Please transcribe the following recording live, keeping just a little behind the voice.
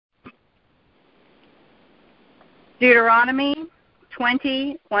Deuteronomy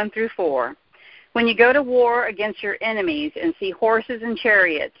 20:1-4. When you go to war against your enemies and see horses and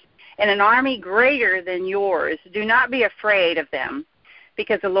chariots and an army greater than yours, do not be afraid of them,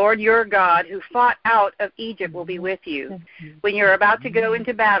 because the Lord your God, who fought out of Egypt, will be with you. When you are about to go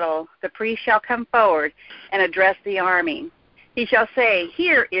into battle, the priest shall come forward and address the army. He shall say,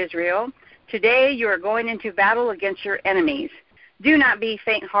 "Hear, Israel, today you are going into battle against your enemies. Do not be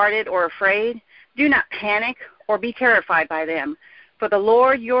faint-hearted or afraid. Do not panic or be terrified by them. For the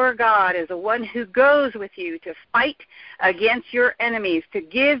Lord your God is the one who goes with you to fight against your enemies, to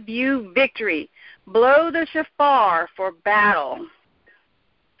give you victory. Blow the shofar for battle."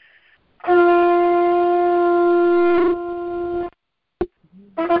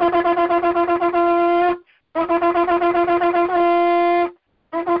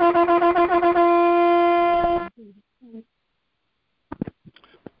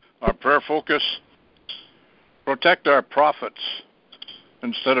 Our prayer focus: protect our prophets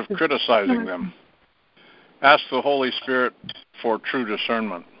instead of criticizing them. Ask the Holy Spirit for true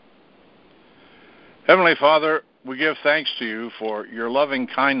discernment. Heavenly Father, we give thanks to you for your loving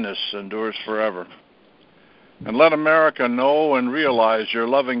kindness endures forever. And let America know and realize your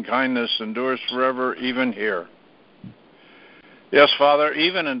loving kindness endures forever, even here. Yes, Father,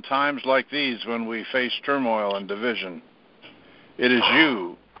 even in times like these when we face turmoil and division, it is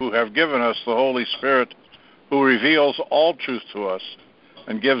you who have given us the Holy Spirit, who reveals all truth to us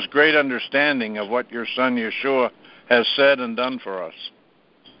and gives great understanding of what your Son Yeshuah has said and done for us.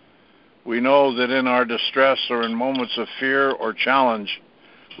 We know that in our distress or in moments of fear or challenge,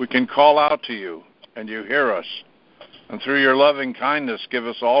 we can call out to you, and you hear us. And through your loving kindness, give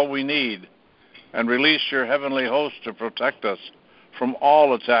us all we need, and release your heavenly host to protect us from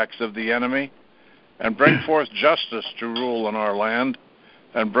all attacks of the enemy, and bring forth justice to rule in our land,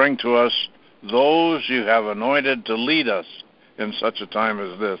 and bring to us those you have anointed to lead us in such a time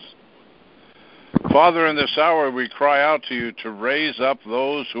as this. Father, in this hour we cry out to you to raise up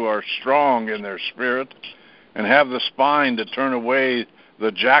those who are strong in their spirit and have the spine to turn away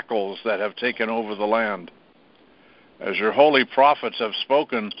the jackals that have taken over the land. As your holy prophets have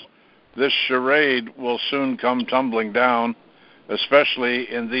spoken, this charade will soon come tumbling down, especially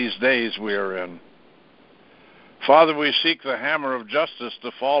in these days we are in. Father, we seek the hammer of justice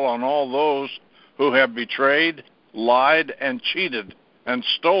to fall on all those who have betrayed, lied, and cheated and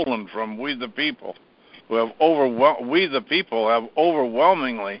stolen from we the people have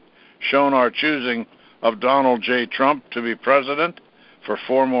overwhelmingly shown our choosing of Donald J. Trump to be president for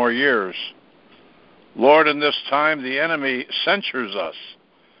 4 more years. Lord, in this time the enemy censures us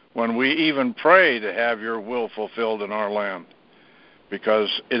when we even pray to have your will fulfilled in our land,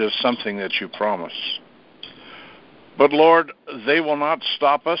 because it is something that you promise. But Lord, they will not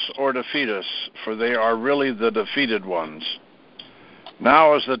stop us or defeat us, for they are really the defeated ones.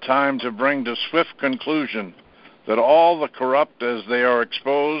 Now is the time to bring to swift conclusion that all the corrupt, as they are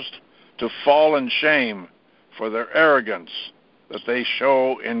exposed, to fall in shame for their arrogance that they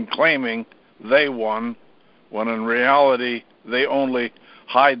show in claiming they won, when in reality they only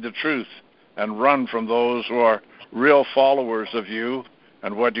hide the truth and run from those who are real followers of you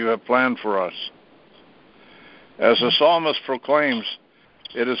and what you have planned for us. As the Psalmist proclaims,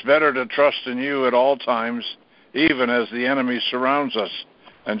 it is better to trust in you at all times, even as the enemy surrounds us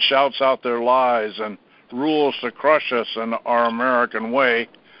and shouts out their lies and rules to crush us in our American way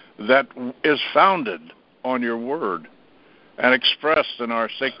that is founded on your word and expressed in our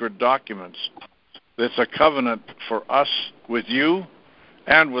sacred documents. It's a covenant for us with you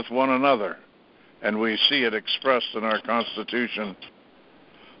and with one another, and we see it expressed in our Constitution.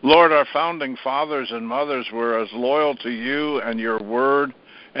 Lord, our founding fathers and mothers were as loyal to you and your word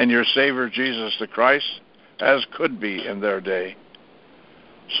and your Savior Jesus the Christ as could be in their day.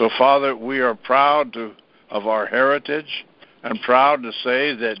 So, Father, we are proud of our heritage and proud to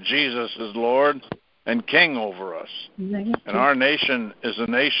say that Jesus is Lord and King over us. And our nation is a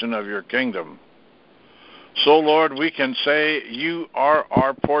nation of your kingdom. So, Lord, we can say you are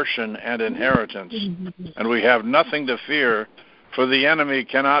our portion and inheritance, and we have nothing to fear, for the enemy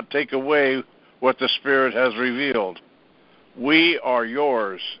cannot take away what the Spirit has revealed. We are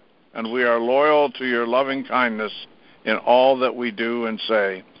yours, and we are loyal to your loving kindness in all that we do and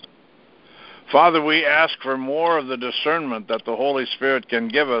say. Father, we ask for more of the discernment that the Holy Spirit can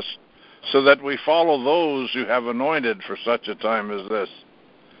give us so that we follow those you have anointed for such a time as this,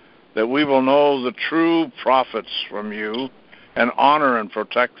 that we will know the true prophets from you and honor and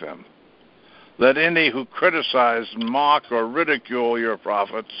protect them. Let any who criticize, mock, or ridicule your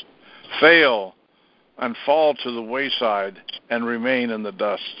prophets fail and fall to the wayside and remain in the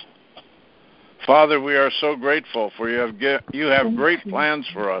dust. Father, we are so grateful for you have great plans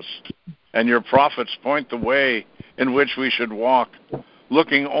for us, and your prophets point the way in which we should walk,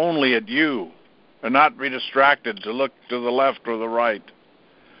 looking only at you, and not be distracted to look to the left or the right.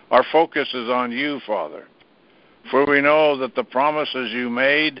 Our focus is on you, Father, for we know that the promises you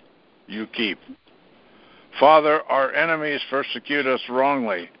made, you keep. Father, our enemies persecute us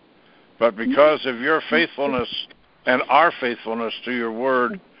wrongly, but because of your faithfulness and our faithfulness to your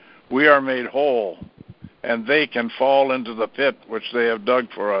word, we are made whole, and they can fall into the pit which they have dug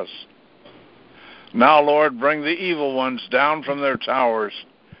for us. Now, Lord, bring the evil ones down from their towers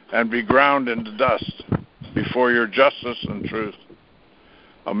and be ground into dust before your justice and truth.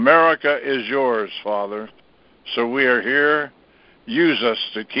 America is yours, Father, so we are here. Use us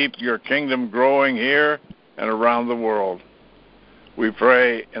to keep your kingdom growing here and around the world. We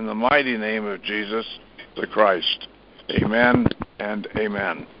pray in the mighty name of Jesus the Christ. Amen and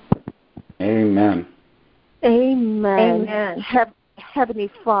amen. Amen. Amen. Amen.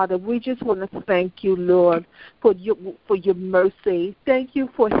 Heavenly Father, we just want to thank you, Lord, for your mercy. Thank you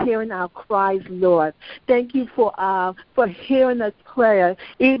for hearing our cries, Lord. Thank you for hearing us prayer,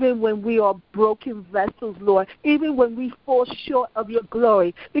 even when we are broken vessels, Lord, even when we fall short of your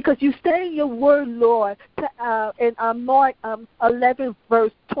glory. Because you say in your word, Lord, in Mark 11,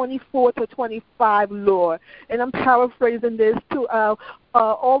 verse 24 to 25, Lord, and I'm paraphrasing this too.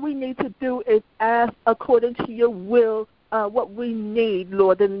 All we need to do is ask according to your will what we need,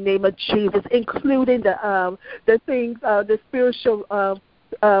 Lord, in the name of Jesus, including the things, the spiritual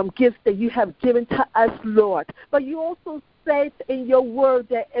gifts that you have given to us, Lord. But you also said in your word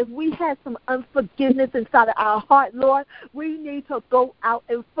that if we have some unforgiveness inside of our heart, Lord, we need to go out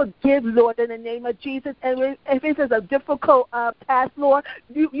and forgive, Lord, in the name of Jesus. And if this is a difficult task, Lord,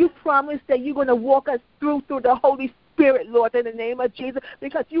 you promise that you're going to walk us through the Holy Spirit, Lord, in the name of Jesus,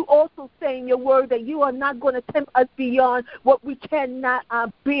 because you also say in your word that you are not going to tempt us beyond what we cannot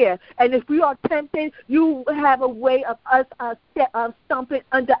bear. And if we are tempted, you have a way of us stomping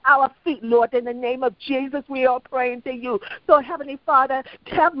under our feet, Lord, in the name of Jesus. We are praying to you. So, Heavenly Father,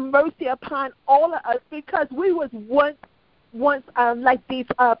 have mercy upon all of us, because we was once like these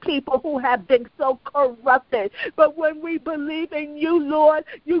people who have been so corrupted. But when we believe in you, Lord,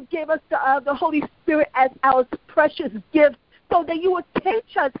 you give us the Holy Spirit as our precious gift, so that you will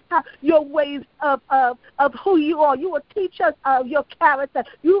teach us your ways of who you are. You will teach us your character.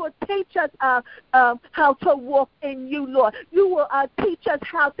 You will teach us how to walk in you, Lord. You will teach us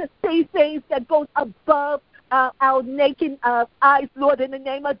how to see things that goes above our naked eyes, Lord, in the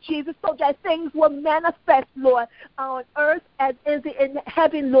name of Jesus, so that things will manifest, Lord, on earth as is in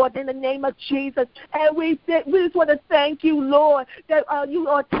heaven, Lord, in the name of Jesus. And we just want to thank you, Lord, that you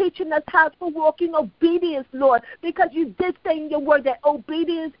are teaching us how to walk in obedience, Lord, because you did say in your word that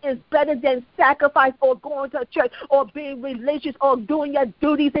obedience is better than sacrifice or going to church or being religious or doing your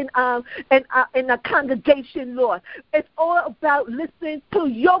duties in a congregation, Lord. It's all about listening to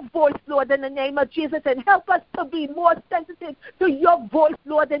your voice, Lord, in the name of Jesus, and help us to be more sensitive to your voice,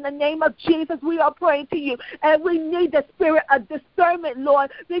 Lord, in the name of Jesus. We are praying to you, and we need the spirit of discernment,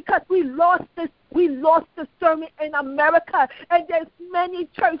 Lord, because we lost discernment in America, and there's many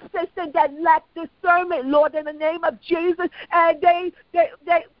church systems that lack discernment, Lord, in the name of Jesus, and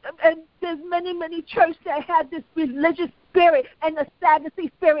and there's many churches that have this religious spirit and the Sadducee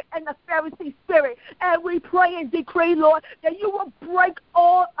spirit and the Pharisee spirit, and we pray and decree, Lord, that you will break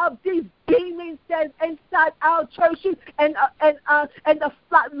all of these demons that's inside our churches and the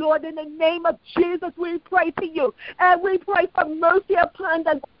flock, Lord, in the name of Jesus. We pray to you, and we pray for mercy upon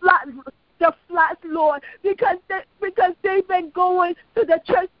the flocks, Lord, because they've been going to the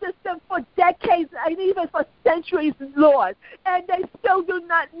church system for decades and even for centuries, Lord, and they still do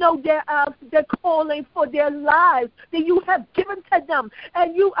not know their calling for their lives that you have given to them,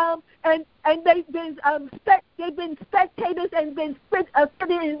 and you and they've been spectators and been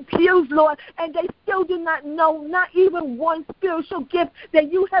sitting in pews, Lord, and they still do not know not even one spiritual gift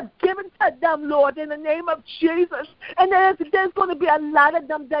that you have given to them, Lord, in the name of Jesus. And there's going to be a lot of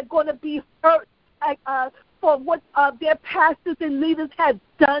them that are going to be hurt for what their pastors and leaders have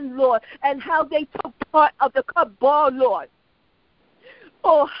done, Lord, and how they took part of the cabal, Lord.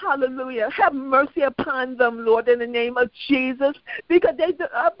 Oh, hallelujah. Have mercy upon them, Lord, in the name of Jesus, because they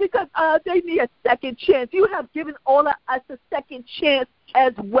need a second chance. You have given all of us a second chance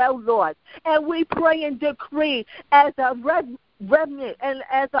as well, Lord. And we pray and decree as a remnant and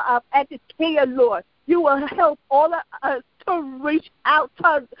as a care, Lord, you will help all of us to reach out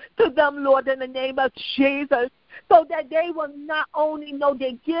to them, Lord, in the name of Jesus, so that they will not only know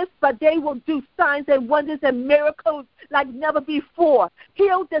their gifts, but they will do signs and wonders and miracles like never before.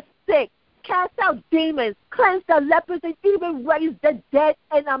 Heal the sick, cast out demons, cleanse the lepers, and even raise the dead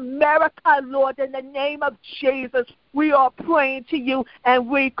in America, Lord, in the name of Jesus. We are praying to you, and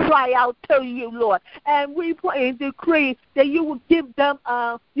we cry out to you, Lord. And we pray and decree that you will give them,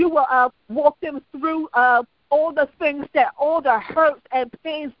 you will walk them through all the things, all the hurts and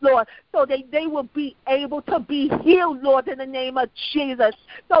pains, Lord, so that they will be able to be healed, Lord, in the name of Jesus,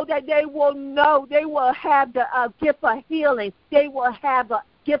 so that they will know, they will have the gift of healing. They will have a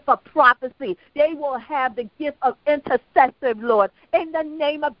gift of prophecy. They will have the gift of intercession, Lord. In the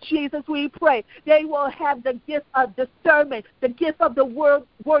name of Jesus, we pray. They will have the gift of discernment, the gift of the word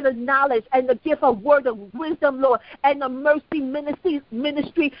of knowledge, and the gift of word of wisdom, Lord, and the mercy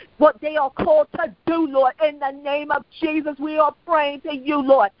ministry, what they are called to do, Lord. In the name of Jesus, we are praying to you,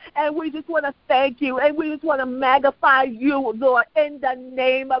 Lord, and we just want to thank you, and we just want to magnify you, Lord, in the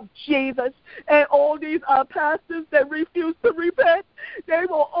name of Jesus. And all these pastors that refuse to repent, they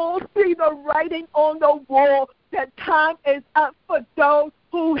will all see the writing on the wall that time is up for those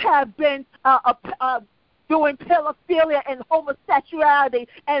who have been doing pedophilia and homosexuality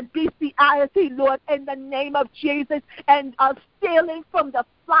and bestiality, Lord, in the name of Jesus, and stealing from the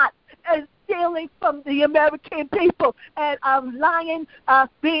flock and stealing from the American people and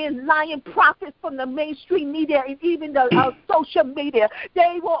being lying prophets from the mainstream media and even the social media.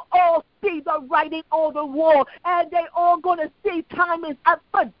 They will all see the writing on the wall, and they all going to see time is up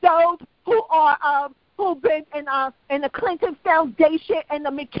for those who are who've been in the Clinton Foundation and the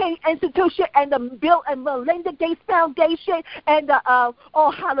McCain Institution and the Bill and Melinda Gates Foundation and the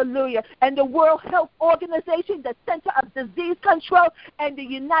hallelujah, and the World Health Organization, the Center of Disease Control, and the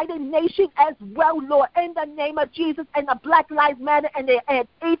United Nations as well, Lord, in the name of Jesus, and the Black Lives Matter and the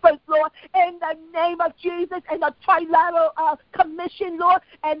Antifa, Lord, in the name of Jesus, and the Trilateral Commission, Lord,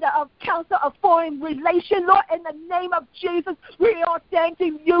 and the Council of Foreign Relations, Lord, in the name of Jesus, we are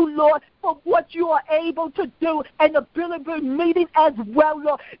thanking you, Lord, for what you are able to do, and the Bilderberg meeting as well,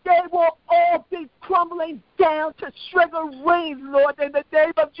 Lord. They will all be crumbling down to smithereens, Lord, in the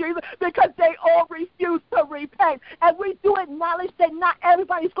name of Jesus, because they all refuse to repent. And we do acknowledge that not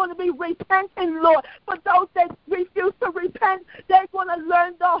everybody's going to be repenting, Lord. For those that refuse to repent, they're going to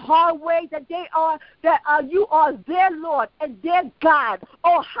learn the hard way that you are their Lord and their God.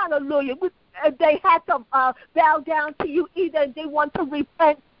 Oh, hallelujah. They had to bow down to you, either they want to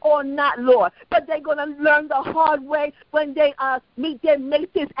repent or not, Lord. But they're going to learn the hard way when they meet their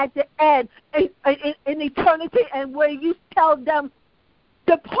mates at the end in eternity, and where you tell them,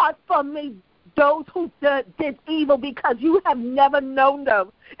 depart from me, those who did evil, because you have never known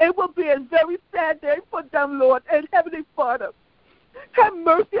them. It will be a very sad day for them, Lord. And Heavenly Father, have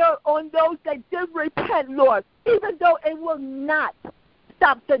mercy on those that did repent, Lord, even though it will not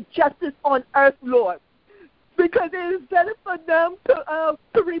stop the justice on earth, Lord. Because it is better for them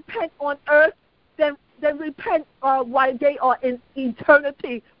to repent on earth than repent while they are in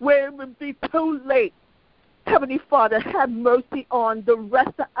eternity, where it will be too late. Heavenly Father, have mercy on the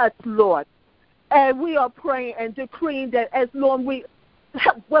rest of us, Lord. And we are praying and decreeing that as long we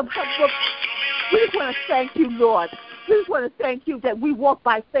just want to thank you, Lord. We just want to thank you that we walk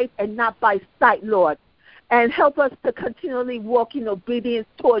by faith and not by sight, Lord. And help us to continually walk in obedience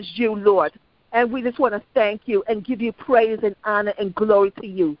towards you, Lord. And we just want to thank you and give you praise and honor and glory to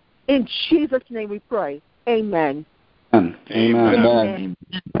you. In Jesus' name we pray. Amen. Amen. Amen.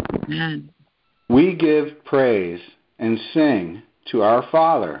 Amen. We give praise and sing to our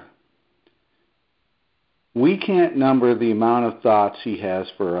Father. We can't number the amount of thoughts he has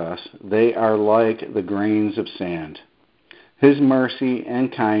for us. They are like the grains of sand. His mercy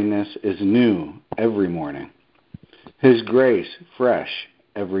and kindness is new every morning. His grace fresh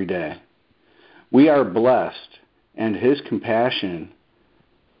every day. We are blessed, and his compassion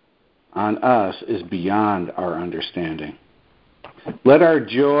on us is beyond our understanding. Let our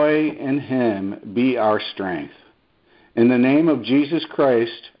joy in him be our strength. In the name of Jesus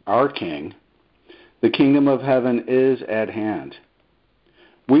Christ, our King, the kingdom of heaven is at hand.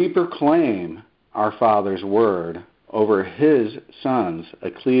 We proclaim our Father's word over his Son's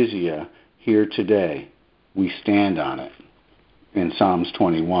ecclesia here today. We stand on it in Psalms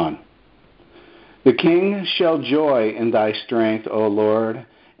 21. The king shall joy in thy strength, O Lord,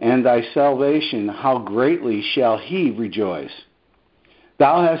 and thy salvation, how greatly shall he rejoice.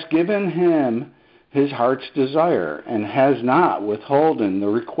 Thou hast given him his heart's desire, and has not withholden the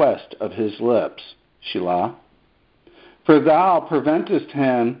request of his lips. Shelah. For thou preventest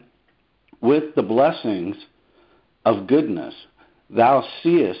him with the blessings of goodness. Thou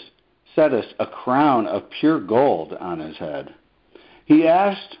settest a crown of pure gold on his head. He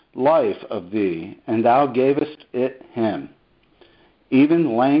asked life of thee, and thou gavest it him.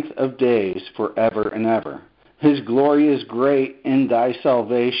 even length of days forever and ever. His glory is great in thy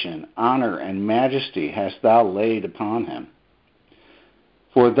salvation. Honor and majesty hast thou laid upon him.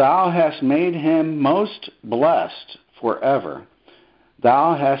 For thou hast made him most blessed forever.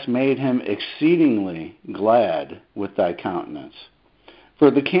 Thou hast made him exceedingly glad with thy countenance. For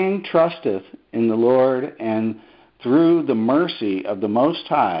the king trusteth in the Lord, and through the mercy of the Most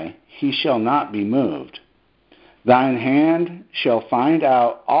High he shall not be moved. Thine hand shall find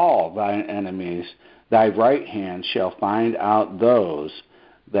out all thine enemies. Thy right hand shall find out those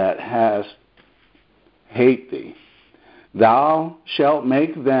that hate thee. Thou shalt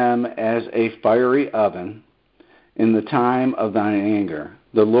make them as a fiery oven in the time of thine anger.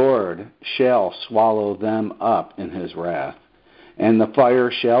 The Lord shall swallow them up in his wrath, and the fire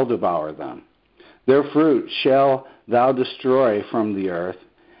shall devour them. Their fruit shall thou destroy from the earth,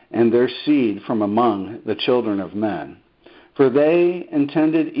 and their seed from among the children of men. For they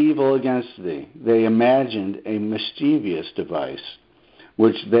intended evil against thee. They imagined a mischievous device,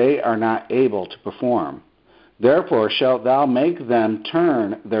 which they are not able to perform. Therefore shalt thou make them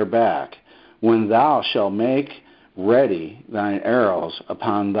turn their back, when thou shalt make ready thine arrows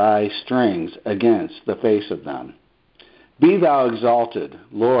upon thy strings against the face of them. Be thou exalted,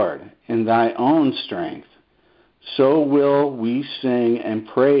 Lord, in thy own strength. So will we sing and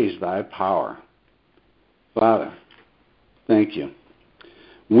praise thy power. Father, thank you.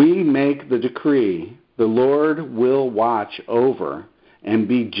 We make the decree, the Lord will watch over and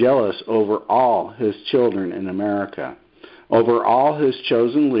be jealous over all his children in America, over all his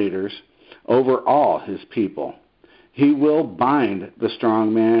chosen leaders, over all his people. He will bind the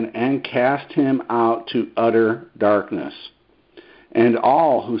strong man and cast him out to utter darkness, and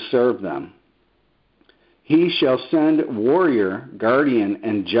all who serve them. He shall send warrior, guardian,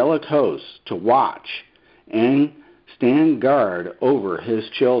 angelic hosts to watch and stand guard over his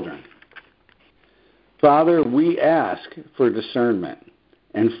children. Father, we ask for discernment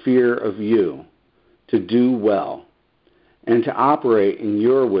and fear of you to do well and to operate in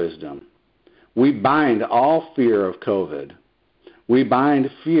your wisdom. We bind all fear of COVID. We bind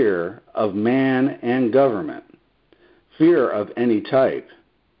fear of man and government, fear of any type.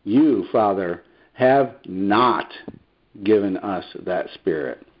 You, Father, have not given us that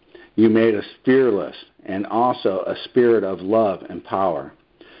spirit. You made us fearless and also a spirit of love and power.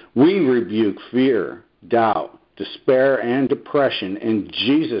 We rebuke fear, doubt, despair, and depression in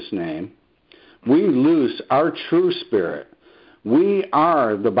Jesus' name. We loose our true spirit. We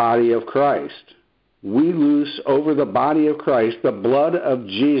are the body of Christ. We loose over the body of Christ the blood of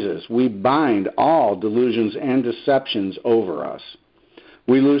Jesus. We bind all delusions and deceptions over us.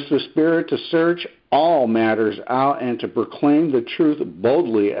 We loose the Spirit to search all matters out and to proclaim the truth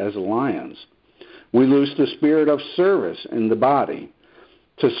boldly as lions. We loose the spirit of service in the body,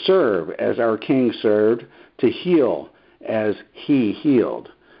 to serve as our King served, to heal as he healed,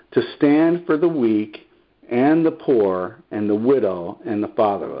 to stand for the weak and the poor and the widow and the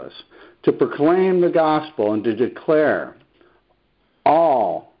fatherless, to proclaim the gospel and to declare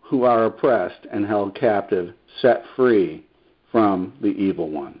all who are oppressed and held captive set free from the evil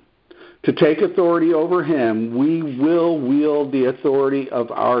one. To take authority over him, we will wield the authority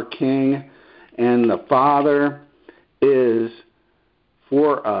of our King, and the Father is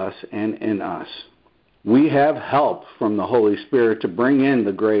for us and in us. We have help from the Holy Spirit to bring in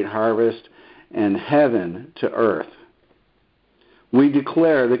the great harvest and heaven to earth. We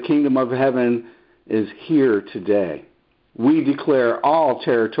declare the kingdom of heaven is here today. We declare all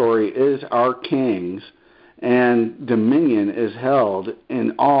territory is our King's, and dominion is held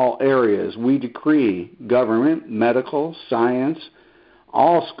in all areas. We decree government, medical, science,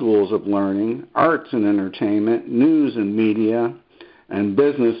 all schools of learning, arts and entertainment, news and media, and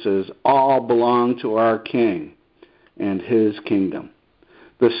businesses all belong to our King and his kingdom.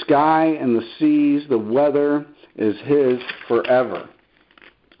 The sky and the seas, the weather is his forever.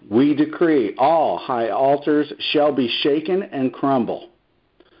 We decree all high altars shall be shaken and crumble.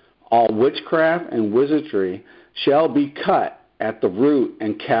 All witchcraft and wizardry shall be cut at the root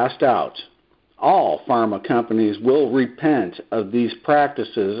and cast out. All pharma companies will repent of these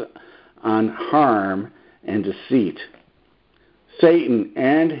practices on harm and deceit. Satan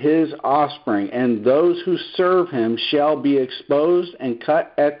and his offspring and those who serve him shall be exposed and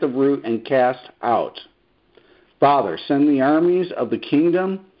cut at the root and cast out. Father, send the armies of the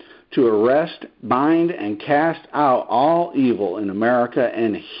kingdom to arrest, bind, and cast out all evil in America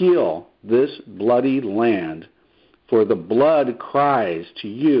and heal this bloody land, for the blood cries to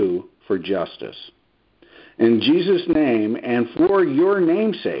you for justice. In Jesus' name and for your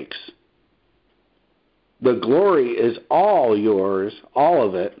namesakes, The glory is all yours, all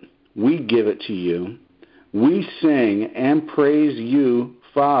of it. We give it to you. We sing and praise you,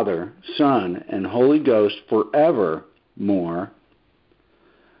 Father, Son, and Holy Ghost forevermore.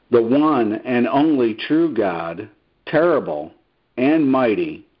 The one and only true God, terrible and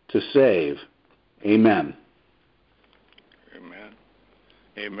mighty to save. Amen. Amen.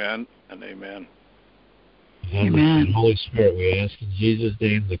 Amen and amen. Amen. Holy Spirit, we ask in Jesus'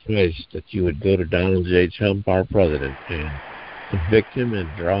 name, the Christ, that you would go to Donald J. Trump, our president, and convict him and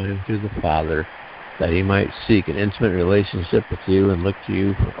draw him to the Father, that he might seek an intimate relationship with you and look to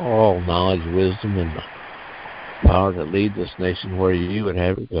you for all knowledge, wisdom, and power to lead this nation where you would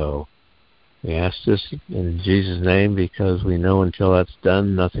have it go. We ask this in Jesus' name because we know until that's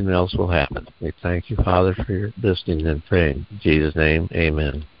done, nothing else will happen. We thank you, Father, for your listening and praying. In Jesus' name,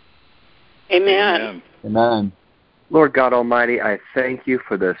 amen. Amen. Amen. Lord God Almighty, I thank you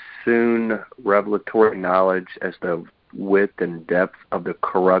for the soon revelatory knowledge as the width and depth of the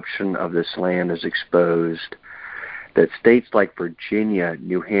corruption of this land is exposed, that states like Virginia,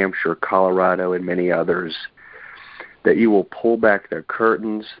 New Hampshire, Colorado, and many others, that you will pull back their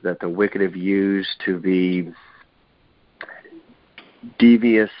curtains, that the wicked have used to be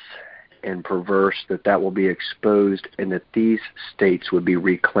devious and perverse, that will be exposed, and that these states would be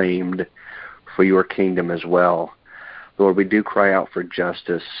reclaimed for your kingdom as well. Lord, we do cry out for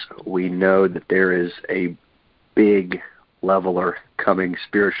justice. We know that there is a big leveler coming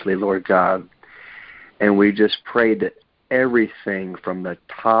spiritually, Lord God, and we just pray that everything from the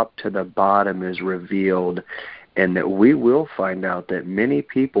top to the bottom is revealed, and that we will find out that many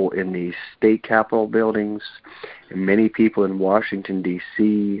people in these state capitol buildings, and many people in Washington,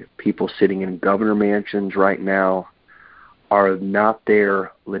 D.C., people sitting in governor mansions right now, are not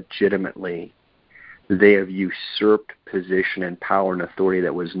there legitimately. They have usurped position and power and authority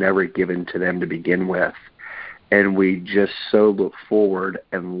that was never given to them to begin with. And we just so look forward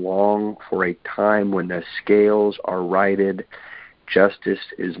and long for a time when the scales are righted, justice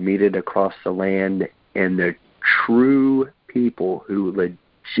is meted across the land, and the true people who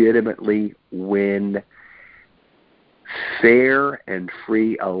legitimately win fair and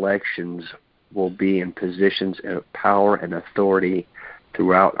free elections will be in positions of power and authority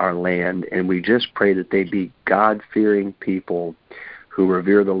throughout our land. And we just pray that they be God-fearing people who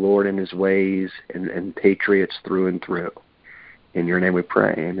revere the Lord in his ways and patriots through and through. In your name we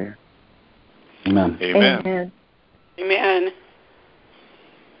pray. Amen. Amen. Amen. Amen. Amen.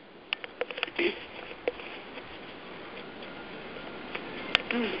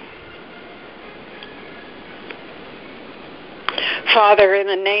 Father, in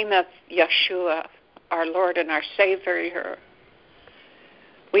the name of Yeshua, our Lord and our Savior,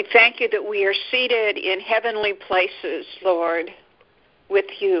 we thank you that we are seated in heavenly places, Lord, with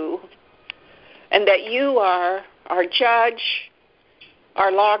you, and that you are our judge,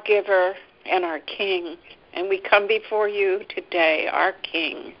 our lawgiver, and our king. And we come before you today, our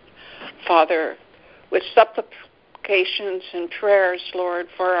King, Father, with supplications and prayers, Lord,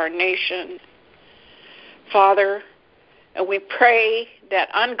 for our nation. Father, and we pray that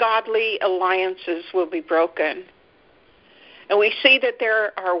ungodly alliances will be broken. And we see that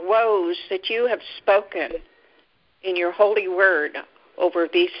there are woes that you have spoken in your holy word over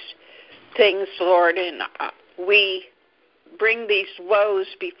these things, Lord, and we bring these woes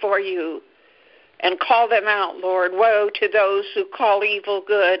before you and call them out, Lord. Woe to those who call evil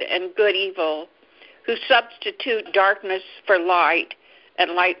good and good evil, who substitute darkness for light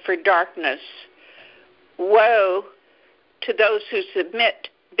and light for darkness. Woe to those who submit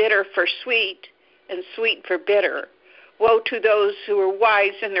bitter for sweet and sweet for bitter. Woe to those who are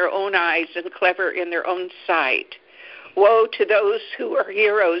wise in their own eyes and clever in their own sight. Woe to those who are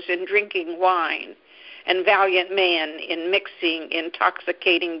heroes in drinking wine and valiant men in mixing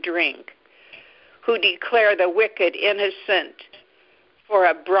intoxicating drink, who declare the wicked innocent for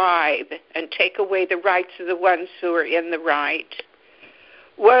a bribe and take away the rights of the ones who are in the right.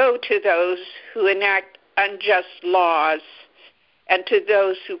 Woe to those who enact unjust laws and to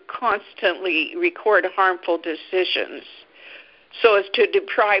those who constantly record harmful decisions so as to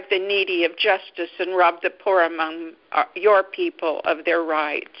deprive the needy of justice and rob the poor among your people of their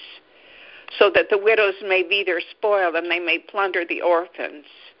rights, so that the widows may be their spoil and they may plunder the orphans.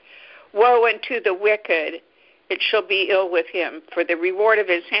 Woe unto the wicked, it shall be ill with him, for the reward of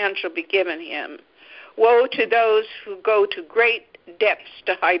his hand shall be given him. Woe to those who go to great depths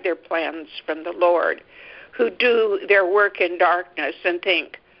to hide their plans from the Lord, who do their work in darkness and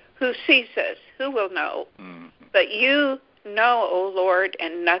think, who sees us? Who will know? But you know, O Lord,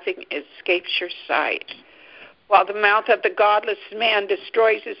 and nothing escapes your sight. While the mouth of the godless man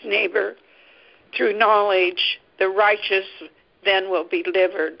destroys his neighbor, Through knowledge, the righteous then will be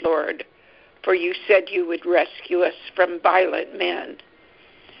delivered, Lord, for you said you would rescue us from violent men.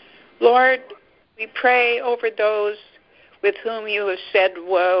 Lord, we pray over those with whom you have said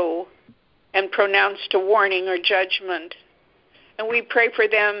woe and pronounced a warning or judgment. And we pray for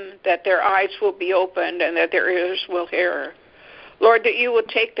them that their eyes will be opened and that their ears will hear. Lord, that you will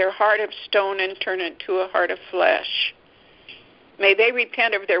take their heart of stone and turn it to a heart of flesh. May they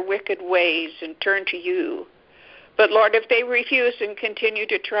repent of their wicked ways and turn to you. But Lord, if they refuse and continue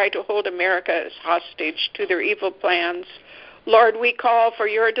to try to hold America as hostage to their evil plans, Lord, we call for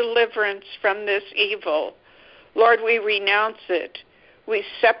your deliverance from this evil. Lord, we renounce it. We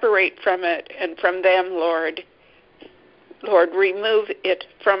separate from it and from them, Lord. Lord, remove it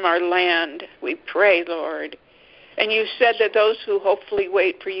from our land, we pray, Lord. And you said that those who hopefully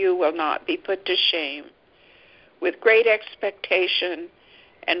wait for you will not be put to shame. With great expectation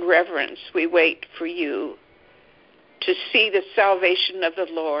and reverence, we wait for you to see the salvation of the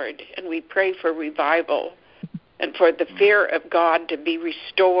Lord. And we pray for revival and for the fear of God to be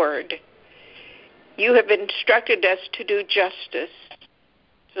restored. You have instructed us to do justice,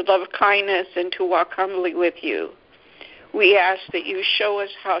 to love kindness, and to walk humbly with you. We ask that you show us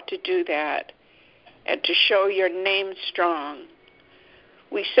how to do that and to show your name strong.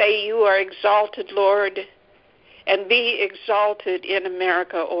 We say you are exalted, Lord, and be exalted in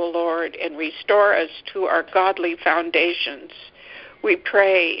America, O Lord, and restore us to our godly foundations. We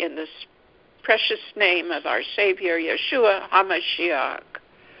pray in the precious name of our Savior, Yeshua HaMashiach,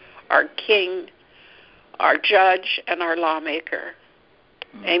 our King, our Judge, and our Lawmaker.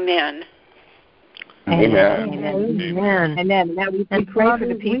 Amen. Amen. Amen. Amen. Now we pray for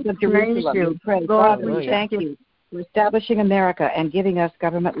the peace of Jerusalem. We pray, God, we thank you for establishing America and giving us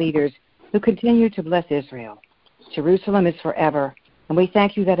government leaders who continue to bless Israel. Jerusalem is forever, and we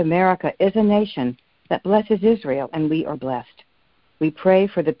thank you that America is a nation that blesses Israel, and we are blessed. We pray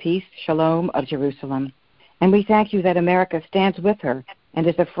for the peace, shalom of Jerusalem, and we thank you that America stands with her and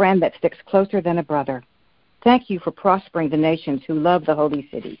is a friend that sticks closer than a brother. Thank you for prospering the nations who love the holy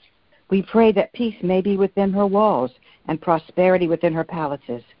city. We pray that peace may be within her walls and prosperity within her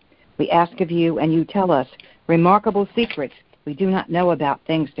palaces. We ask of you, and you tell us, remarkable secrets we do not know about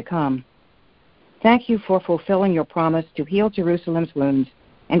things to come. Thank you for fulfilling your promise to heal Jerusalem's wounds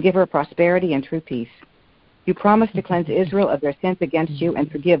and give her prosperity and true peace. You promised to cleanse Israel of their sins against you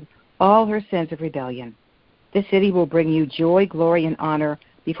and forgive all her sins of rebellion. This city will bring you joy, glory, and honor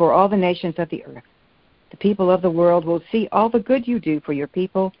before all the nations of the earth. The people of the world will see all the good you do for your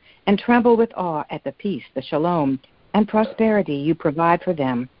people and tremble with awe at the peace, the shalom, and prosperity you provide for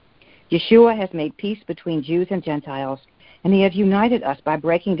them. Yeshua has made peace between Jews and Gentiles, and he has united us by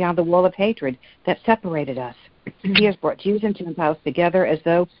breaking down the wall of hatred that separated us. He has brought Jews and Gentiles together as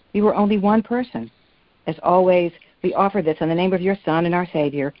though we were only one person. As always, we offer this in the name of your Son and our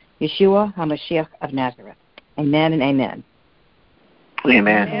Savior, Yeshua HaMashiach of Nazareth. Amen and amen.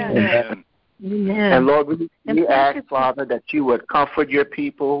 Amen. Amen. And Lord, we ask, Father, that you would comfort your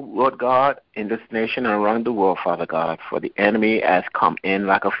people, Lord God, in this nation and around the world, Father God, for the enemy has come in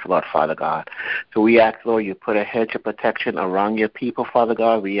like a flood, Father God. So we ask, Lord, you put a hedge of protection around your people, Father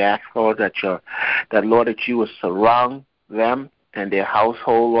God. We ask, Lord, that you will surround them and their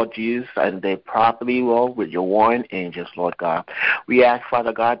household, Lord Jesus, and their property, Lord, with your warring angels, Lord God. We ask,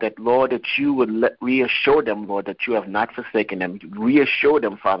 Father God, that, Lord, that you would reassure them, Lord, that you have not forsaken them. Reassure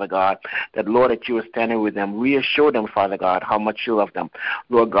them, Father God, that, Lord, that you are standing with them. Reassure them, Father God, how much you love them,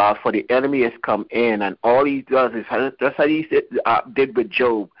 Lord God, for the enemy has come in, and all he does is, just how he did with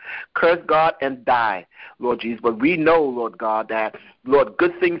Job, curse God and die, Lord Jesus. But we know, Lord God, that, Lord,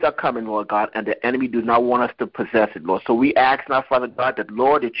 good things are coming, Lord God, and the enemy does not want us to possess it, Lord. So we ask now, Father God, that,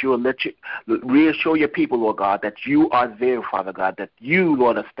 Lord, that you will reassure your people, Lord God, that you are there, Father God, that you,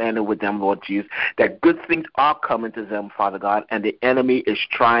 Lord, are standing with them, Lord Jesus, that good things are coming to them, Father God, and the enemy is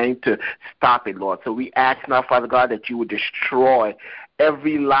trying to stop it, Lord. So we ask now, Father God, that you would destroy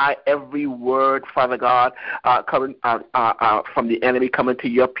every lie, every word, Father God, coming from the enemy coming to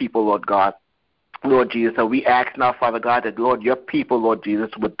your people, Lord God. Lord Jesus, so we ask now, Father God, that, Lord, your people, Lord Jesus,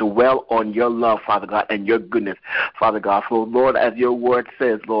 would dwell on your love, Father God, and your goodness, Father God. For, Lord, as your word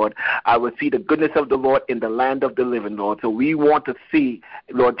says, Lord, I will see the goodness of the Lord in the land of the living, Lord. So we want to see,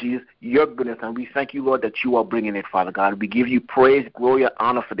 Lord Jesus, your goodness, and we thank you, Lord, that you are bringing it, Father God. We give you praise, glory, and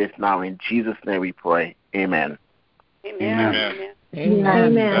honor for this now. In Jesus' name we pray. Amen. Amen. Amen.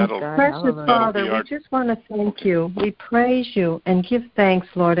 Amen. Precious that'll Father, we just want to thank you. We praise you and give thanks,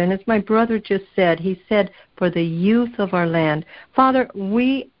 Lord. And as my brother just said, he said, for the youth of our land. Father,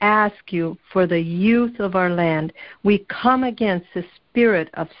 we ask you for the youth of our land. We come against the spirit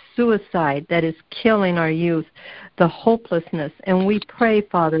of suicide that is killing our youth, the hopelessness. And we pray,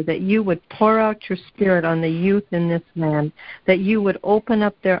 Father, that you would pour out your spirit on the youth in this land, that you would open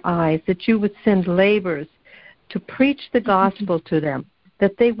up their eyes, that you would send laborers to preach the gospel to them,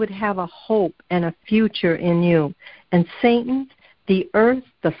 that they would have a hope and a future in you. And Satan, the earth,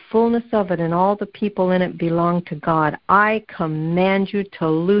 the fullness of it, and all the people in it belong to God. I command you to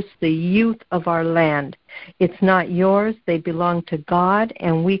loose the youth of our land. It's not yours. They belong to God,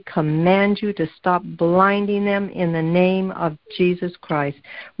 and we command you to stop blinding them in the name of Jesus Christ.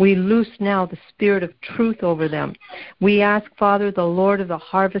 We loose now the spirit of truth over them. We ask, Father, the Lord of the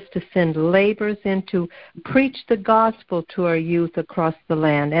harvest, to send laborers in to preach the gospel to our youth across the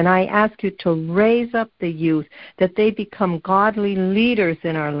land. And I ask you to raise up the youth, that they become godly leaders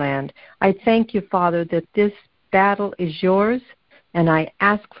in our land. I thank you, Father, that this battle is yours. And I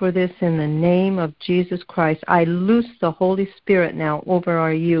ask for this in the name of Jesus Christ. I loose the Holy Spirit now over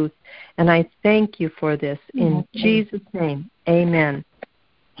our youth. And I thank you for this. In Jesus' name, amen.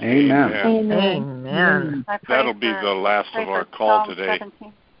 Amen. Amen. That'll be the last of our call today.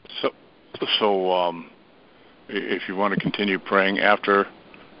 So, if you want to continue praying after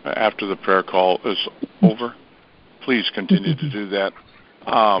the prayer call is over, please continue to do that.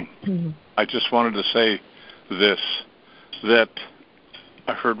 I just wanted to say this, that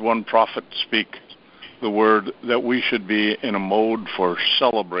I heard one prophet speak the word that we should be in a mode for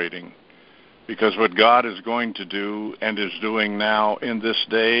celebrating, because what God is going to do and is doing now in this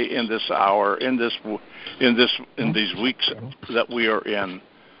day, in this hour, in these weeks that we are in,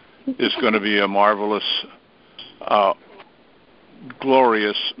 is going to be a marvelous,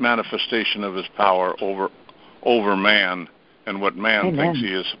 glorious manifestation of His power over man and what man thinks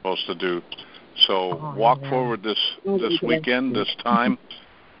he is supposed to do. So walk forward this weekend, this time,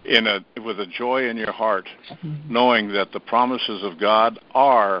 with a joy in your heart, knowing that the promises of God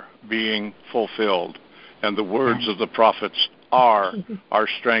are being fulfilled, and the words of the prophets are our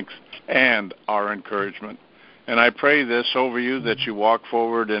strength and our encouragement. And I pray this over you, that you walk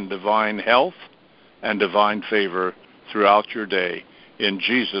forward in divine health and divine favor throughout your day. In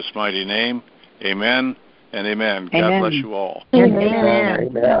Jesus' mighty name, amen and amen. God bless you all. Amen.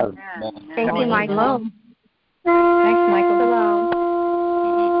 Thank you, Michael. Thanks, Michael.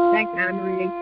 Thanks, Anne-Marie.